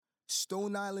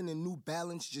Stone Island and New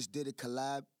Balance just did a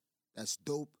collab that's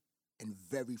dope and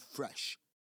very fresh.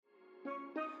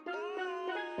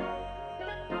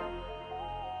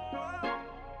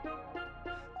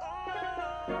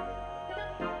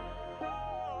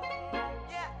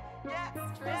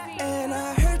 And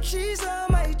I heard she's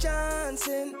on my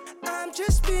Johnson. I'm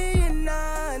just being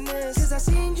honest, cause I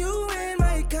seen you in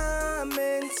my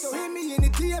comments. So hit me in the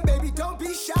DM, baby, don't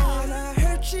be shy. And I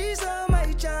heard she's on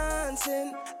my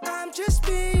Johnson. I'm just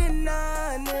being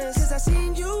honest, cause I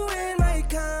seen you in my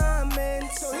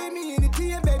comments. So hit me in the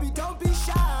DM, baby, don't be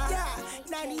shy. Yeah,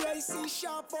 98C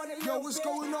sharp on the Yo, what's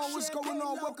going on? What's going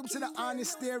on? Welcome to the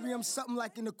Honestarium, something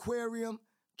like an aquarium,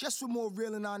 just for more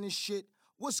real and honest shit.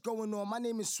 What's going on? My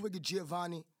name is Swigger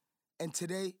Giovanni, and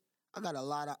today I got a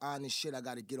lot of honest shit I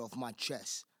gotta get off my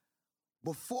chest.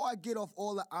 Before I get off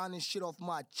all the honest shit off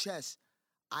my chest,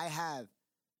 I have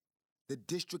the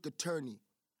district attorney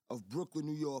of Brooklyn,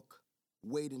 New York,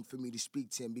 waiting for me to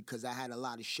speak to him because I had a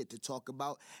lot of shit to talk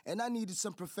about, and I needed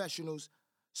some professionals.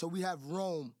 So we have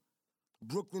Rome,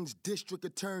 Brooklyn's district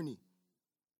attorney,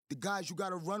 the guys you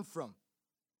gotta run from.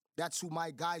 That's who my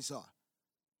guys are.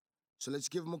 So let's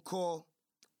give him a call,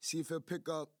 see if he'll pick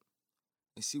up,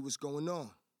 and see what's going on.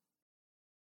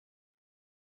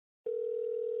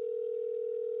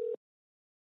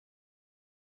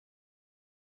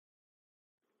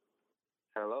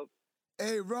 Hello?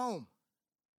 Hey, Rome.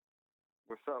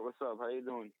 What's up? How you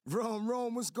doing?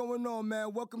 Rome, what's going on,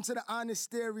 man? Welcome to the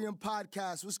Honestarium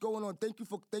podcast. What's going on? Thank you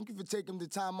for taking the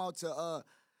time out to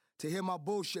hear my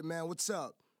bullshit, man. What's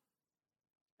up?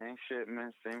 Same shit,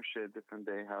 man. Same shit, different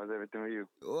day. How's everything with you?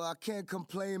 Well, I can't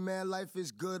complain, man. Life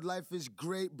is good. Life is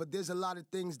great. But there's a lot of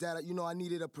things that, I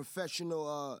needed a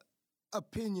professional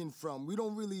opinion from. We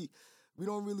don't really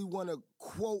want to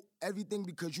quote everything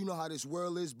because you know how this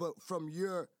world is. But from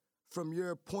your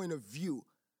point of view,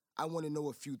 I want to know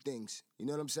a few things. You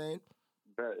know what I'm saying?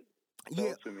 Bet. Yeah.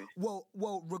 Talk to me.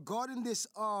 Well, regarding this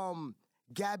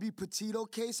Gabby Petito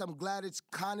case, I'm glad it's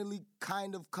kind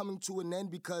of coming to an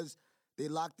end because they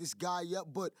locked this guy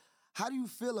up. But how do you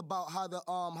feel about how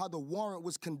the warrant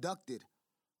was conducted?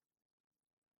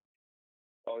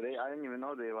 Oh, I didn't even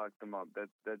know they locked him up.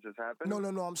 That just happened?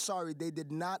 No, I'm sorry. They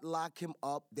did not lock him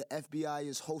up. The FBI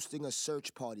is hosting a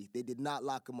search party. They did not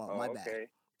lock him up. Oh, My okay. bad.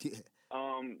 Yeah.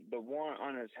 The warrant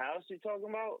on his house you talking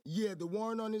about? Yeah, the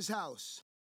warrant on his house.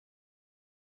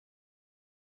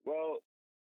 Well,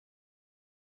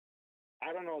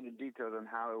 I don't know the details on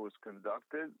how it was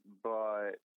conducted,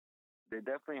 but they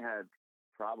definitely had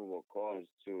probable cause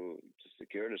to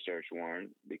secure the search warrant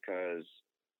because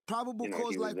Probable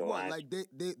cause like what? last... Like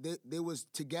they was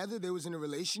together? They was in a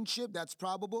relationship? That's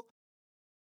probable?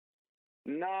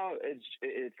 No,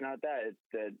 it's not that. It's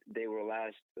that they were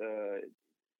last,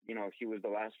 he was the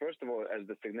last. First of all, as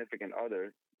the significant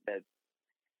other, that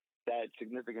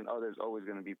significant other is always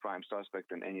going to be prime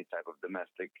suspect in any type of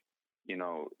domestic,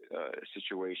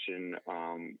 situation,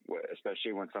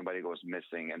 especially when somebody goes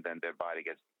missing and then their body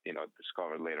gets,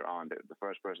 discovered later on. The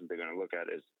first person they're going to look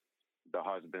at is the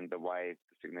husband, the wife,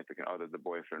 the significant other, the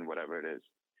boyfriend, whatever it is.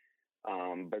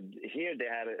 But here they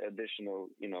had additional,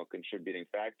 contributing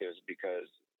factors because,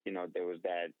 there was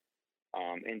that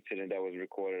incident that was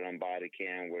recorded on body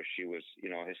cam where she was,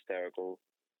 hysterical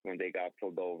when they got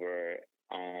pulled over.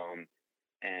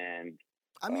 And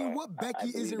I mean, what Becky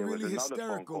isn't really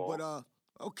hysterical, but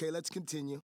okay, let's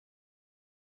continue.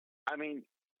 I mean,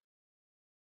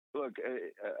 look,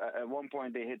 at one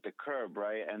point they hit the curb,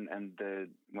 right? And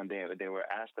when they were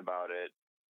asked about it,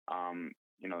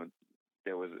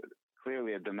 there was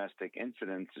clearly a domestic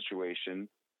incident situation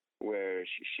where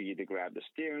she either grabbed the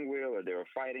steering wheel or they were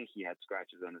fighting. He had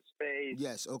scratches on his face.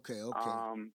 Yes, okay.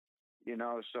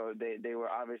 So they were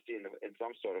obviously in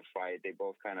some sort of fight. They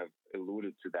both kind of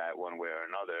alluded to that one way or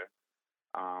another.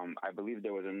 I believe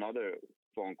there was another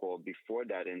phone call before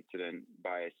that incident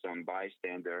by some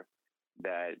bystander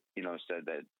that, said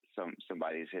that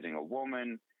somebody's hitting a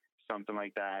woman, something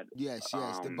like that. Yes,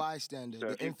 the bystander,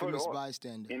 so the infamous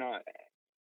bystander.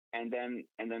 And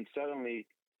then suddenly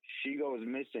she goes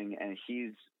missing and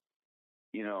he's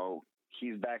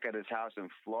back at his house in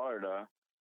Florida,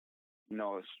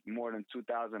 it's more than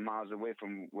 2,000 miles away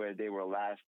from where they were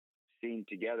last seen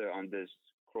together on this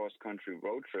cross-country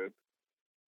road trip.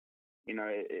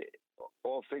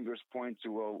 All fingers point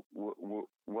to,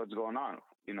 what's going on?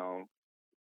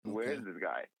 Where is this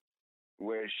guy?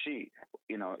 Where is she?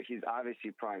 He's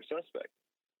obviously prime suspect.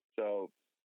 So,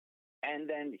 and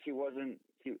then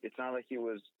it's not like he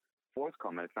was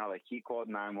forthcoming. It's not like he called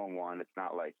 911. It's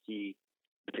not like he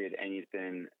did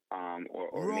anything or made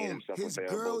Rome, himself his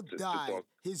available girl to died. talk.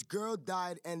 His girl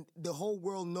died, and the whole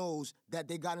world knows that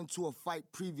they got into a fight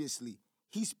previously.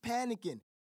 He's panicking.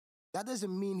 That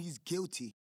doesn't mean he's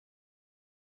guilty.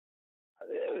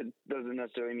 It doesn't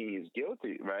necessarily mean he's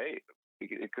guilty, right?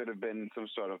 It could have been some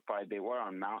sort of fight. They were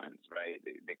on mountains, right?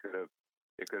 They could have.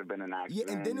 It could have been an accident.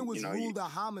 Yeah, and then it was ruled a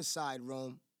homicide,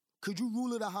 Rome. Could you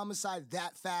rule it a homicide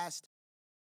that fast?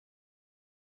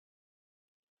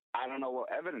 I don't know what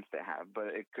evidence they have, but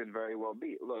it could very well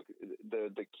be. Look,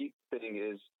 the key thing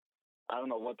is, I don't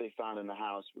know what they found in the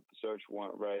house with the search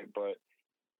warrant, right? But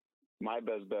my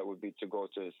best bet would be to go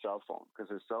to his cell phone,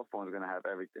 because his cell phone is going to have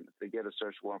everything. If they get a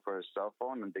search warrant for his cell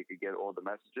phone and they could get all the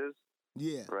messages,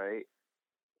 yeah, right,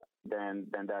 then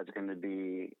that's going to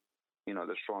be,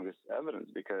 the strongest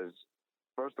evidence. Because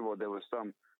first of all, there was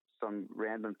some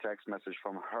random text message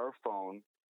from her phone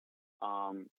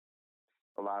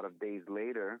a lot of days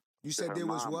later. You said there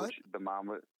was what?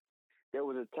 There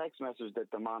was a text message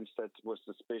that the mom said was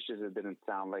suspicious. It didn't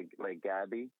sound like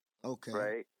Gabby. Okay.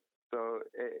 Right? So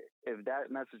if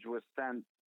that message was sent,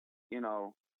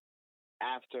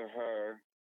 after her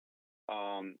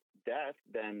death,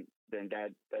 then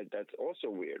that's also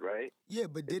weird, right? Yeah,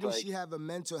 but didn't she have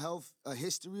a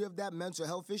history of that, mental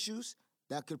health issues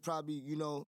that could probably,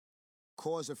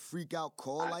 cause a freak out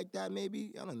call like that,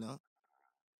 maybe? I don't know.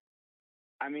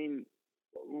 I mean,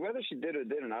 whether she did or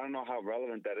didn't, I don't know how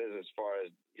relevant that is as far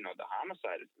as, the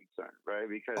homicide is concerned, right?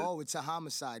 Because it's a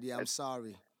homicide. Yeah, I'm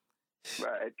sorry.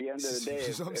 Right. At the end of the day,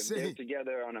 if they're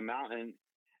together on a mountain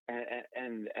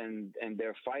and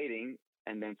they're fighting,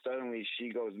 and then suddenly she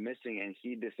goes missing and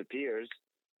he disappears,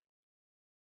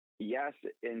 yes,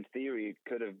 in theory, it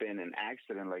could have been an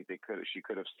accident. Like she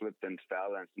could have slipped and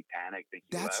fell, and he panicked and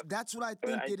he left. That's what I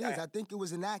think it is. I think it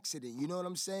was an accident. You know what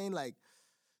I'm saying? Like,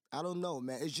 I don't know,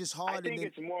 man. It's just hard. I think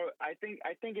it's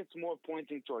more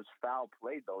pointing towards foul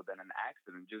play though than an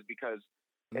accident. Just because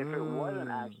if it was an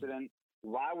accident,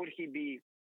 why would he be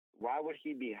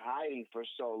hiding for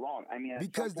so long? I mean,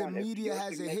 because the media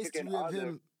has a history of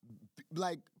him,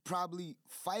 like probably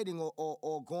fighting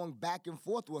or going back and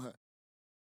forth with her.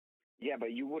 Yeah,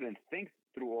 but you wouldn't think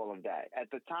through all of that. At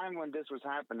the time when this was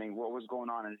happening, what was going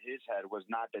on in his head was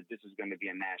not that this is going to be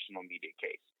a national media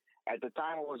case. At the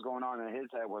time, what was going on in his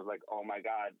head was like, oh my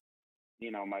God,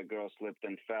 my girl slipped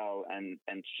and fell and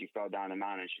she fell down the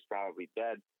mountain. She's probably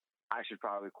dead. I should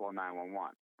probably call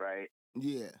 911, right?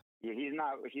 Yeah. Yeah, he's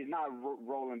not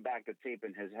rolling back the tape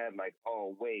in his head like,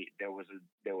 oh wait, there was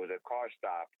a car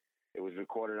stop. It was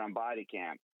recorded on body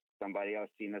cam. Somebody else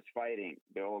seen us fighting.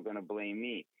 They're all gonna blame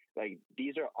me. Like,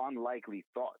 these are unlikely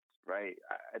thoughts, right?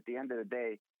 At the end of the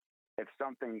day, if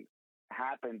something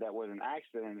happened that was an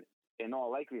accident, in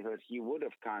all likelihood, he would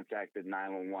have contacted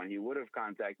 911. He would have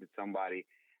contacted somebody,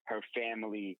 her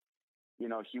family.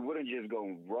 He wouldn't just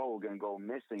go rogue and go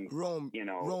missing. Rome,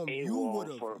 you would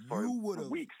have. For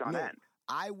weeks on end.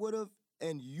 I would have,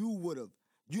 and you would have.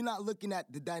 You're not looking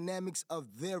at the dynamics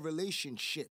of their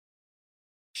relationship.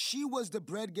 She was the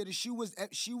bread getter. She was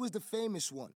the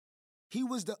famous one. He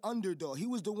was the underdog. He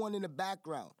was the one in the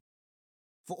background.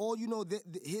 For all you know,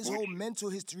 his whole mental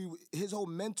history, his whole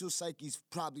mental psyche's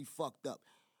probably fucked up.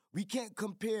 We can't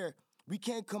compare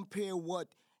what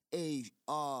a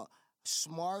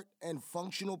smart and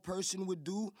functional person would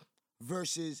do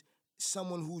versus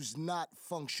someone who's not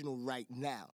functional right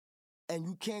now. And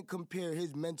you can't compare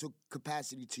his mental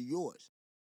capacity to yours.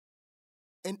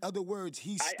 In other words,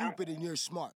 he's stupid and you're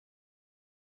smart.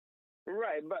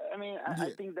 Right, but I mean, I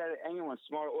think that anyone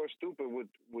smart or stupid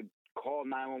would call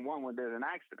 911 when there's an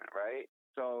accident, right?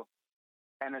 So,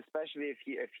 and especially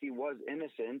if he was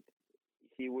innocent,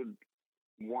 he would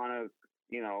want to,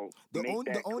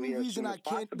 the only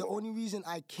reason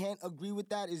I can't agree with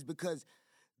that is because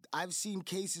I've seen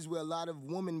cases where a lot of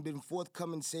women been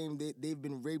forthcoming saying they've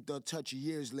been raped or touched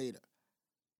years later.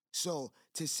 So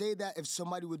to say that if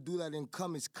somebody would do that and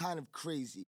come is kind of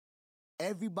crazy.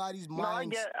 Everybody's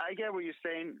mind. No, I get what you're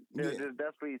saying. There's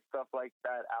definitely stuff like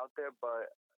that out there, but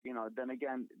then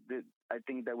again, I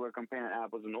think that we're comparing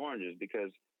apples and oranges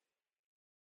because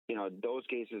those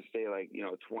cases say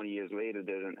 20 years later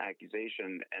there's an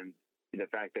accusation, and the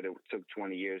fact that it took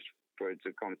 20 years for it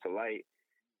to come to light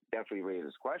definitely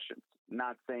raises questions.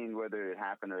 Not saying whether it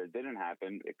happened or it didn't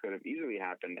happen. It could have easily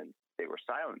happened, and they were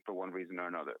silent for one reason or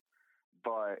another.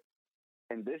 But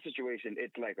in this situation,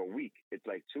 it's like a week. It's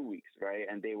like 2 weeks, right?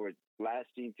 And they were last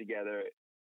seen together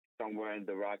somewhere in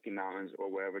the Rocky Mountains or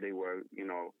wherever they were,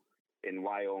 in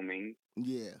Wyoming.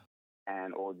 Yeah.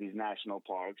 And all these national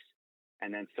parks.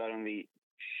 And then suddenly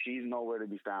she's nowhere to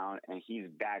be found and he's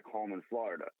back home in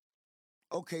Florida.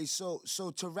 Okay, so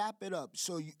to wrap it up,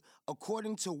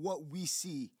 according to what we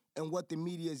see and what the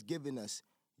media is giving us,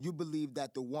 you believe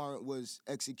that the warrant was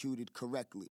executed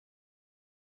correctly.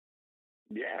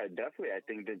 Yeah, definitely. I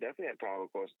think they definitely had probable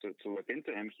cause to look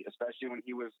into him, especially when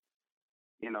he was,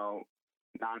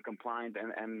 non-compliant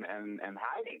and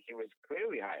hiding. He was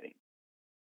clearly hiding.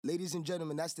 Ladies and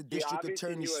gentlemen, that's the district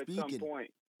attorney speaking. At some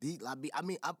point.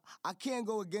 I can't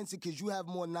go against it because you have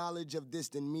more knowledge of this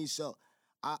than me, so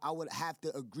I would have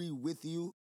to agree with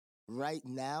you right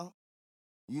now.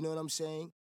 You know what I'm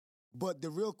saying? But the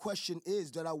real question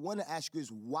is that I want to ask you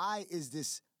is, why is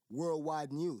this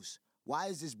worldwide news? Why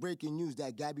is this breaking news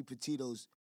that Gabby Petito's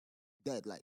dead?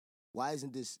 Like, why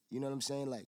isn't this, you know what I'm saying?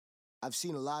 Like, I've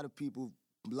seen a lot of people,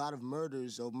 a lot of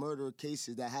murders or murder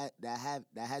cases that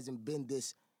hasn't been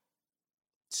this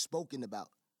spoken about.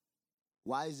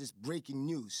 Why is this breaking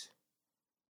news?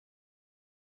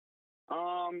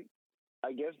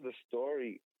 I guess the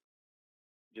story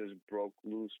just broke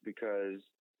loose because,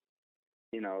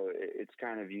 it's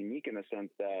kind of unique in the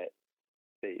sense that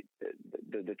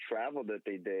the travel that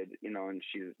they did, and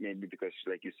she's maybe because,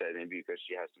 like you said, maybe because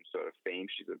she has some sort of fame.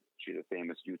 She's a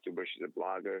famous YouTuber. She's a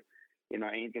blogger.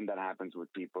 Anything that happens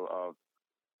with people of,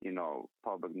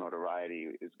 public notoriety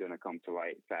is going to come to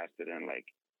light faster than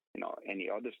any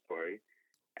other story.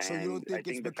 And so you don't think I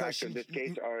think the facts of this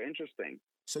case are interesting.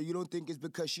 So you don't think it's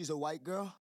because she's a white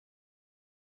girl?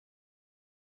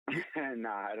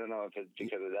 Nah, I don't know if it's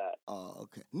because of that. Oh,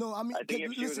 okay. No, I mean, I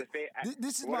think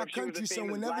this is my country, so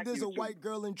whenever there's a white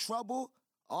girl in trouble,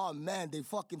 oh man, they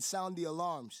fucking sound the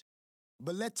alarms.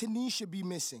 But let Tanisha be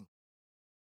missing.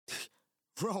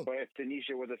 Bro. But if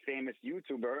Tanisha was a famous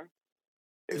YouTuber,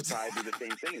 it would probably be the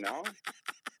same thing, no?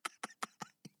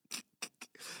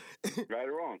 Right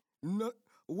or wrong? No,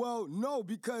 well, no,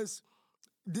 because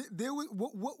there was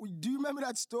what do you remember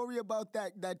that story about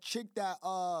that chick that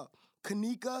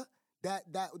Kanika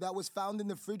that was found in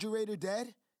the refrigerator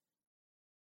dead?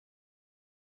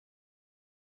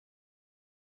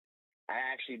 I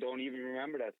actually don't even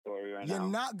remember that story right now. You're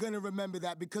not gonna remember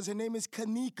that because her name is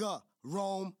Kanika,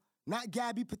 Rome, not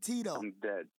Gabby Petito. I'm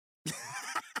dead.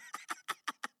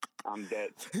 I'm dead.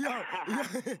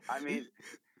 I mean,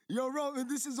 yo, Rome,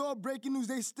 this is all breaking news.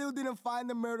 They still didn't find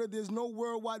the murder. There's no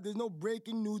worldwide. There's no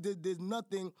breaking news. There's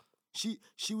nothing.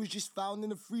 She was just found in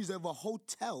the freezer of a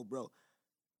hotel, bro.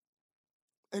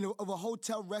 And of a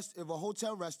hotel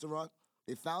restaurant.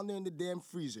 They found her in the damn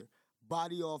freezer,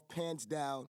 body off, pants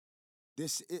down.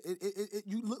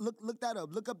 You look that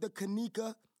up. Look up the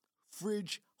Kanika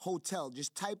Fridge Hotel.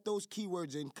 Just type those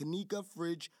keywords in, Kanika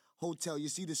Fridge Hotel. You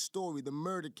see the story, the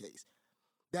murder case.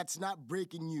 That's not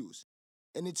breaking news,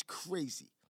 and it's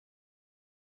crazy.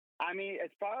 I mean,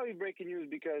 it's probably breaking news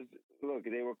because look,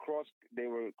 they were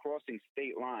crossing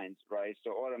state lines, right?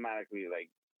 So automatically,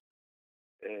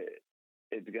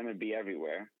 it's gonna be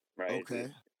everywhere, right?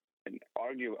 Okay. And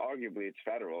arguably, it's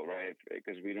federal, right?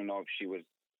 Because we don't know if she was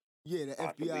the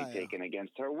possibly FBI taken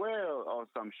against her will or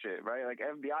some shit, right? Like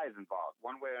FBI is involved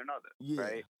one way or another,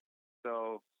 right?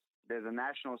 So there's a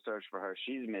national search for her.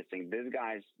 She's missing. This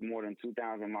guy's more than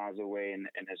 2,000 miles away in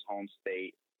his home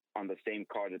state on the same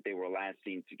car that they were last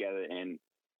seen together in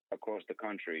across the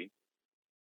country.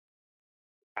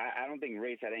 I don't think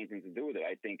race had anything to do with it.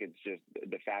 I think it's just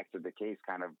the facts of the case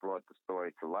kind of brought the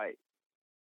story to light.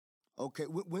 Okay,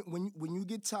 when you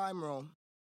get time, Rome,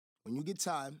 when you get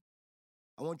time,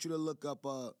 I want you to look up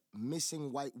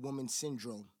missing white woman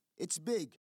syndrome. It's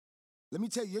big. Let me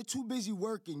tell you, you're too busy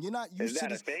working. You're not used to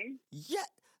this. Is that a thing? Yeah.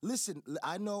 Listen,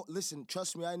 I know. Listen,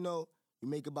 trust me, I know. You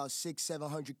make about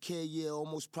 $600-700K a year,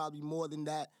 almost probably more than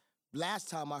that. Last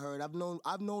time I heard, I've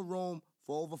known Rome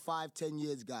for over 5-10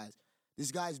 years, guys.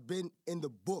 This guy's been in the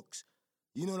books.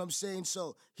 You know what I'm saying?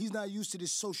 So he's not used to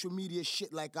this social media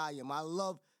shit like I am. I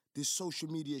love this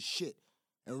social media shit.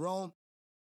 And Rome,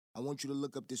 I want you to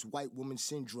look up this white woman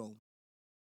syndrome.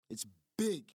 It's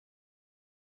big.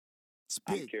 It's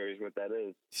big. I'm curious what that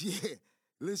is. Yeah,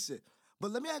 listen.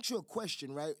 But let me ask you a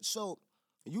question, right? So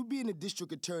you being a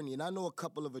district attorney, and I know a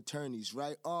couple of attorneys,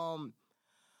 right?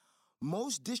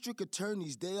 Most district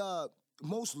attorneys,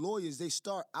 most lawyers, they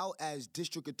start out as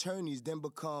district attorneys, then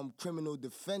become criminal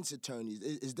defense attorneys.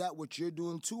 Is that what you're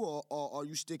doing too, or are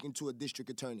you sticking to a district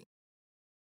attorney?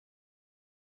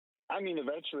 I mean,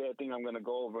 eventually, I think I'm going to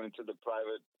go over into the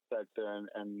private sector,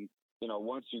 and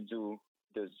once you do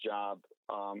this job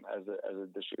as a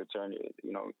district attorney,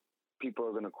 people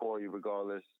are going to call you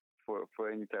regardless for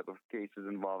any type of cases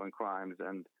involving crimes,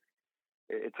 and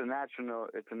it's a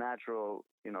natural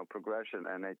progression.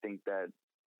 And I think that,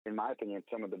 in my opinion,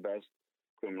 some of the best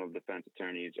criminal defense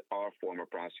attorneys are former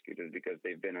prosecutors because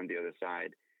they've been on the other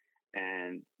side.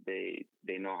 and they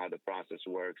know how the process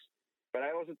works. But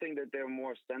I also think that they're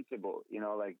more sensible. You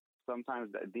know, like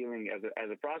sometimes dealing as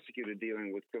a prosecutor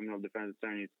dealing with criminal defense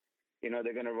attorneys, you know,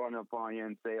 they're gonna run upon you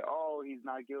and say, "Oh, he's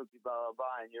not guilty," blah blah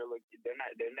blah, and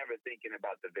they're never thinking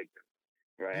about the victim,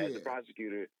 right? Yeah. As a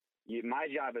prosecutor, my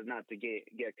job is not to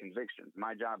get convictions.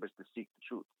 My job is to seek the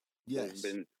truth. Yes. There's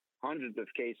been hundreds of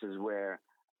cases where,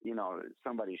 you know,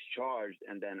 somebody's charged,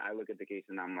 and then I look at the case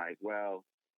and I'm like, well,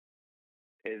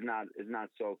 it's not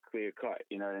so clear cut,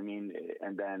 you know what I mean?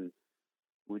 And then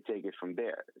we take it from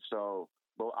there. So,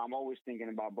 but I'm always thinking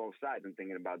about both sides. I'm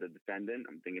thinking about the defendant.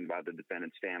 I'm thinking about the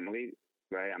defendant's family,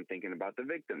 right? I'm thinking about the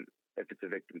victim, if it's a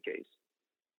victim case,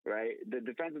 right? The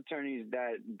defense attorneys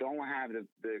that don't have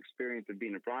the experience of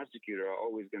being a prosecutor are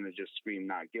always going to just scream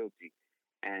not guilty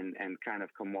and kind of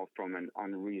come off from an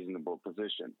unreasonable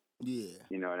position. Yeah.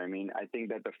 You know what I mean? I think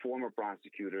that the former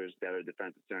prosecutors that are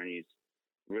defense attorneys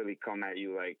really come at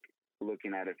you like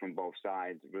looking at it from both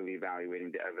sides, really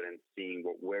evaluating the evidence, seeing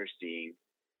what we're seeing,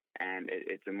 and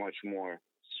it's a much more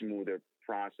smoother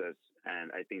process,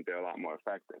 and I think they're a lot more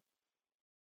effective.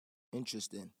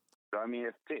 Interesting. So, I mean,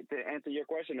 to answer your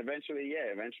question, eventually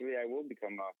I will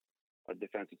become a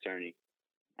defense attorney.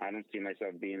 I don't see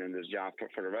myself being in this job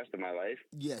for the rest of my life.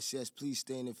 Yes, please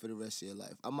stay in it for the rest of your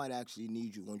life. I might actually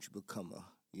need you once you become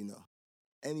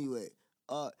Anyway,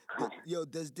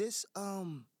 does this,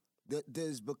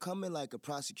 does becoming like a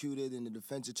prosecutor and a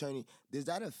defense attorney, does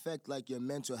that affect like your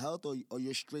mental health, or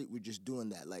you're straight with just doing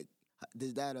that? Like,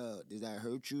 does that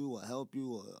hurt you or help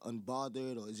you or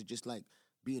unbothered, or is it just like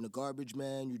being a garbage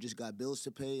man, you just got bills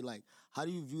to pay? Like, how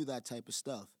do you view that type of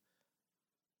stuff?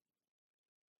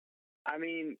 I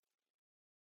mean,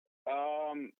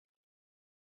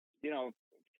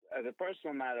 as a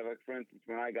personal matter, like for instance,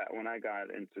 when I got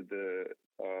into the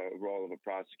role of a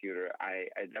prosecutor, I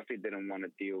definitely didn't want to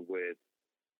deal with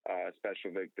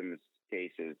special victims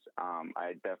cases.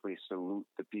 I definitely salute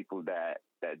the people that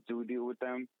do deal with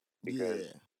them, because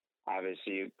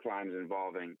obviously crimes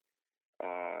involving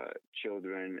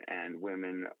children and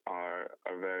women are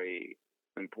very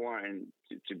important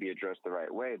to be addressed the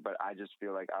right way. But I just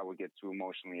feel like I would get too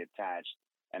emotionally attached,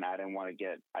 and I didn't want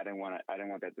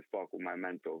that to fuck with my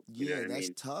mental. Yeah, you know that's I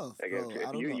mean? tough, like bro.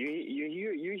 I don't know.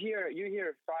 You hear a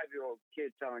 5-year-old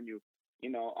kid telling you,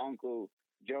 Uncle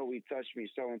Joey touched me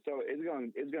so and so.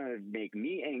 It's gonna make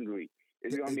me angry.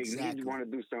 It's gonna make me want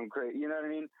to do something crazy. You know what I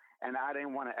mean? And I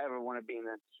didn't want to ever want to be in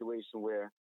that situation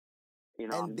where,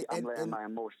 I'm letting my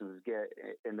emotions get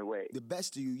in the way. The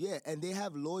best of you, yeah. And they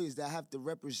have lawyers that have to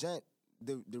represent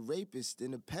the rapists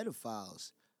and the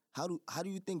pedophiles. How do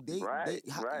you think they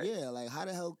yeah, like how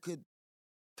the hell could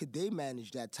they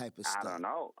manage that type of stuff? I don't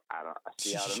know. I don't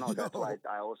know. That's why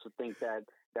I also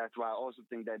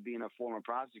think that being a former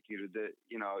prosecutor, that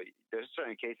there's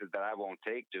certain cases that I won't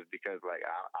take just because like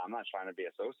I'm not trying to be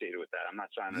associated with that. I'm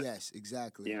not trying to. Yes,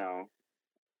 exactly.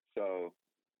 So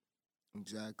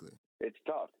exactly. It's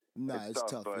tough. Nah, it's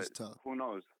tough. But it's tough. Who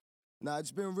knows? Nah,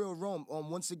 it's been real, Rome.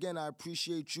 Once again, I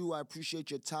appreciate you. I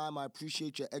appreciate your time. I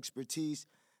appreciate your expertise.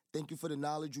 Thank you for the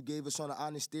knowledge you gave us on the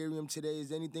Honesterium today. Is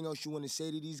there anything else you want to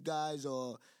say to these guys,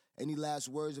 or any last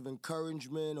words of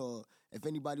encouragement, or if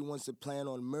anybody wants to plan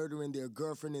on murdering their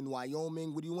girlfriend in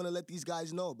Wyoming, what do you want to let these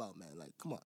guys know about, man? Like,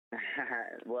 come on.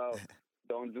 Well,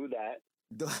 don't do that.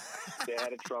 Stay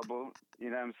out of trouble.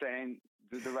 You know what I'm saying?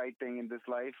 Do the right thing in this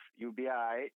life. You'll be all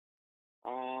right.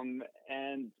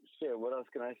 And shit, what else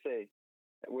can I say?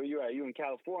 Where you at? You in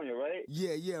California, right?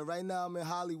 Yeah. Right now, I'm in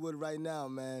Hollywood right now,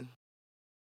 man.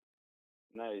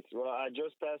 Nice. Well, I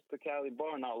just passed the Cali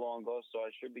bar not long ago, so I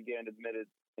should be getting admitted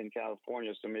in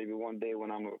California. So maybe one day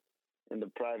when I'm in the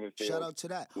private field. Shout out to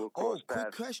that. Quick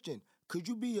question. Could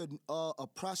you be a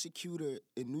prosecutor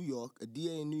in New York, a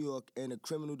DA in New York, and a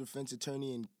criminal defense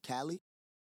attorney in Cali?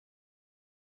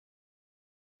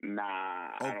 Nah,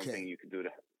 I don't think you could do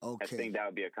that. Okay. I think that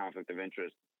would be a conflict of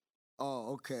interest.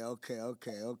 Oh, okay. All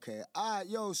right,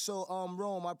 yo, so,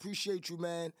 Rome, I appreciate you,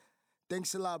 man.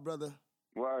 Thanks a lot, brother.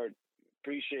 Word.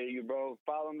 Appreciate you, bro.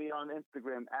 Follow me on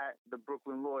Instagram at The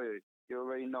Brooklyn Lawyer. You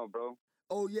already know, bro.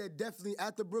 Oh, yeah, definitely.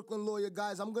 At The Brooklyn Lawyer,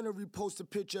 guys, I'm going to repost a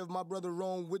picture of my brother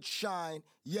Rome with Shine.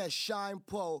 Yes, Shine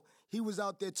Poe. He was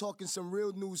out there talking some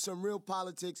real news, some real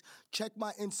politics. Check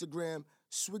my Instagram,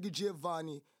 Swiggy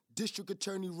Giovanni, District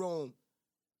Attorney Rome.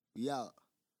 We out.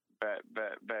 Bet.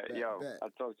 Yo, I'll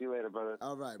talk to you later, brother.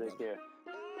 All right, Take care.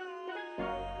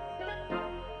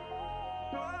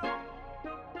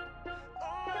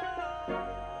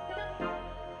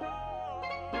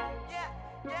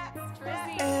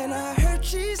 And I heard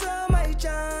she's on my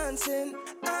Johnson.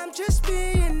 I'm just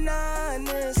being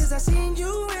honest, 'cause I seen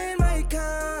you in my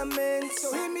comments.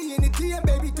 So hit me in the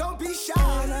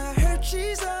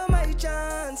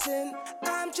dancing.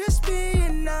 I'm just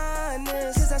being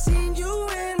honest, cause I seen you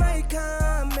in my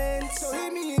comments. So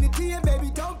hit me in the DM,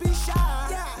 baby, don't be shy.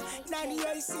 Yeah,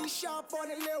 98 C sharp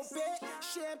on a little bit.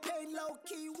 Champagne low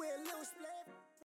key with a little split.